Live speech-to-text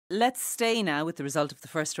Let's stay now with the result of the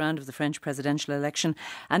first round of the French presidential election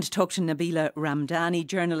and talk to Nabila Ramdani,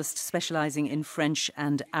 journalist specialising in French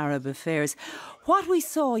and Arab affairs. What we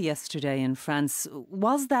saw yesterday in France,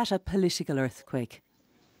 was that a political earthquake?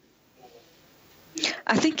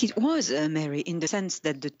 I think it was, Mary, in the sense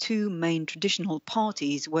that the two main traditional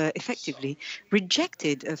parties were effectively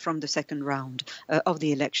rejected from the second round of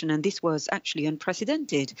the election, and this was actually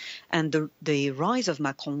unprecedented. And the rise of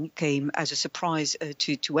Macron came as a surprise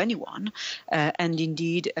to anyone, and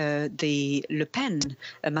indeed the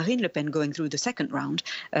Marine Le Pen going through the second round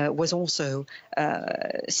was also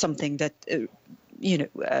something that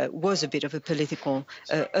was a bit of a political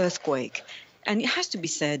earthquake. And it has to be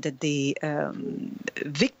said that the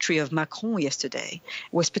victory of Macron yesterday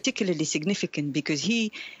was particularly significant because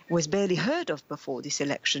he was barely heard of before this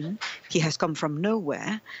election. He has come from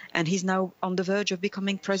nowhere, and he's now on the verge of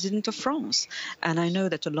becoming president of France. And I know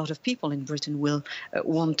that a lot of people in Britain will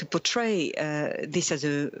want to portray this as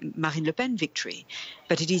a Marine Le Pen victory,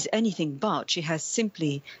 but it is anything but. She has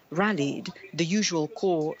simply rallied the usual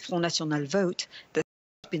core Front National vote that's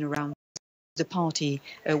been around. The party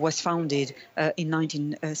was founded in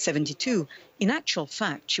 1972. In actual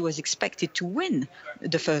fact, she was expected to win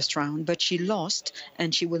the first round, but she lost,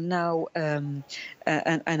 and she will now, and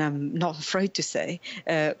I'm not afraid to say,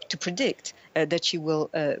 to predict that she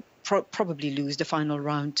will probably lose the final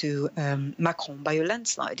round to Macron by a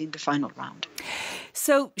landslide in the final round.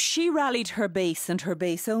 So she rallied her base and her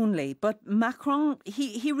base only, but Macron,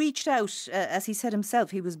 he reached out, as he said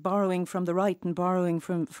himself, he was borrowing from the right and borrowing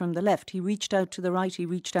from the left. He reached out to the right, he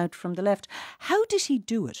reached out from the left. How did he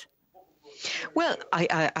do it? Well,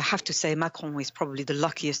 I have to say Macron is probably the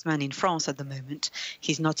luckiest man in France at the moment.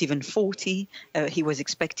 He's not even 40. He was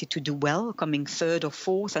expected to do well, coming third or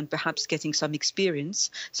fourth and perhaps getting some experience,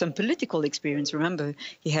 some political experience. Remember,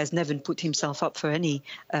 he has never put himself up for any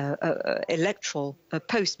electoral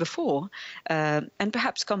post before, and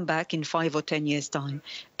perhaps come back in 5 or 10 years' time.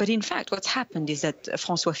 But in fact, what's happened is that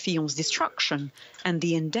François Fillon's destruction and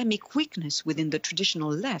the endemic weakness within the traditional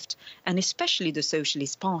left, and especially the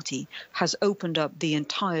Socialist Party, has opened up the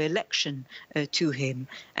entire election to him.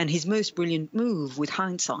 And his most brilliant move, with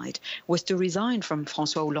hindsight, was to resign from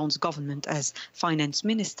François Hollande's government as finance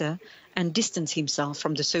minister and distance himself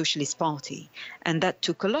from the Socialist Party. And that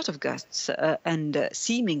took a lot of guts, and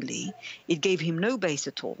seemingly it gave him no base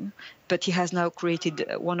at all, but he has now created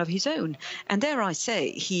one of his own. And dare I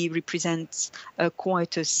say, he represents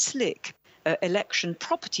quite a slick election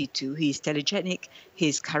property too. He's telegenic,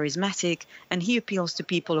 he's charismatic, and he appeals to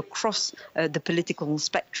people across the political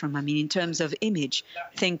spectrum. I mean, in terms of image,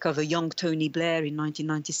 think of a young Tony Blair in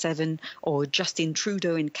 1997, or Justin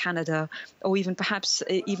Trudeau in Canada, or even perhaps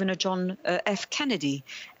even a John F. Kennedy.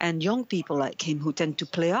 And young people like him, who tend to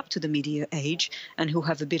play up to the media age and who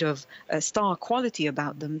have a bit of star quality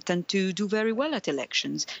about them, tend to do very well at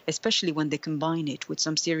elections, especially when they combine it with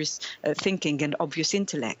some serious thinking and obvious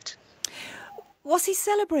intellect. Was he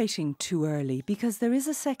celebrating too early? Because there is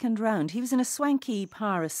a second round. He was in a swanky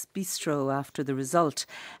Paris bistro after the result,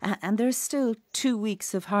 and there's still 2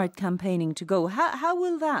 weeks of hard campaigning to go. How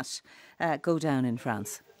will that go down in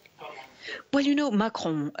France? Well, you know,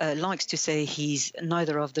 Macron likes to say he's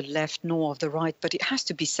neither of the left nor of the right, but it has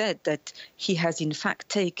to be said that he has in fact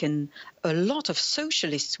taken a lot of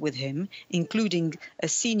socialists with him, including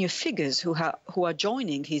senior figures who are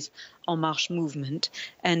joining his En Marche movement,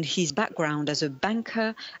 and his background as a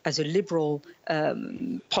banker, as a liberal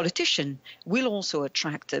politician, will also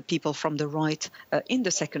attract people from the right in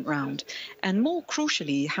the second round. And more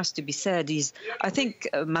crucially, it has to be said, is I think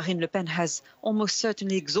Marine Le Pen has almost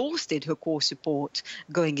certainly exhausted her core support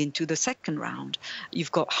going into the second round.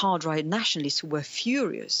 You've got hard right nationalists who were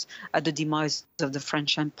furious at the demise of the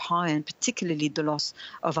French Empire, and particularly the loss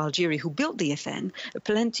of Algeria, who built the FN.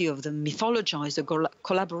 Plenty of them mythologize the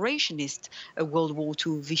collaborationist World War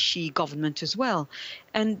II Vichy government as well.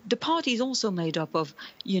 And the party is also made up of,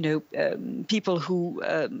 people who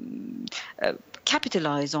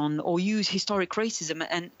capitalize on or use historic racism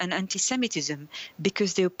and anti-Semitism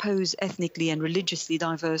because they oppose ethnically and religiously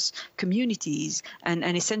diverse communities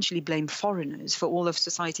and essentially blame foreigners for all of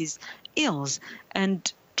society's ills.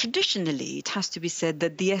 And traditionally, it has to be said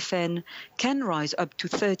that the FN can rise up to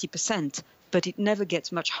 30%, but it never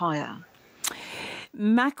gets much higher.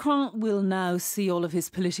 Macron will now see all of his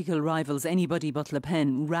political rivals, anybody but Le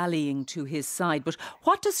Pen, rallying to his side. But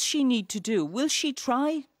what does she need to do? Will she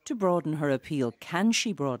try to broaden her appeal? Can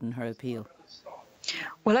she broaden her appeal?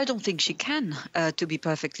 Well, I don't think she can, to be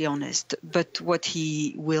perfectly honest. But what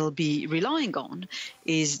he will be relying on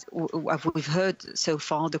is, we've heard so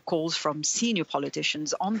far, the calls from senior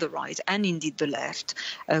politicians on the right and indeed the left,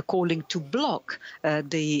 calling to block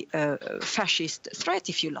the fascist threat,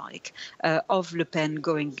 if you like, of Le Pen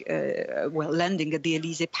landing at the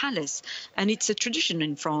Élysée Palace. And it's a tradition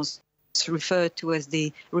in France referred to as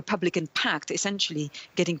the Republican Pact, essentially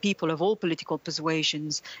getting people of all political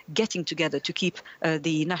persuasions getting together to keep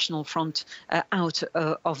the National Front out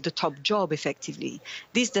of the top job, effectively.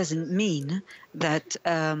 This doesn't mean that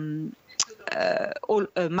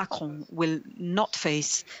Macron will not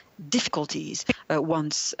face difficulties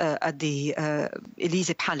once at the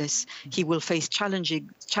Élysée Palace. He will face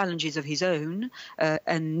challenges of his own,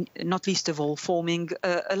 and not least of all forming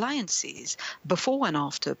alliances before and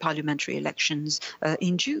after parliamentary elections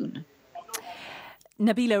in June.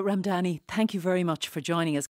 Nabila Ramdani, thank you very much for joining us.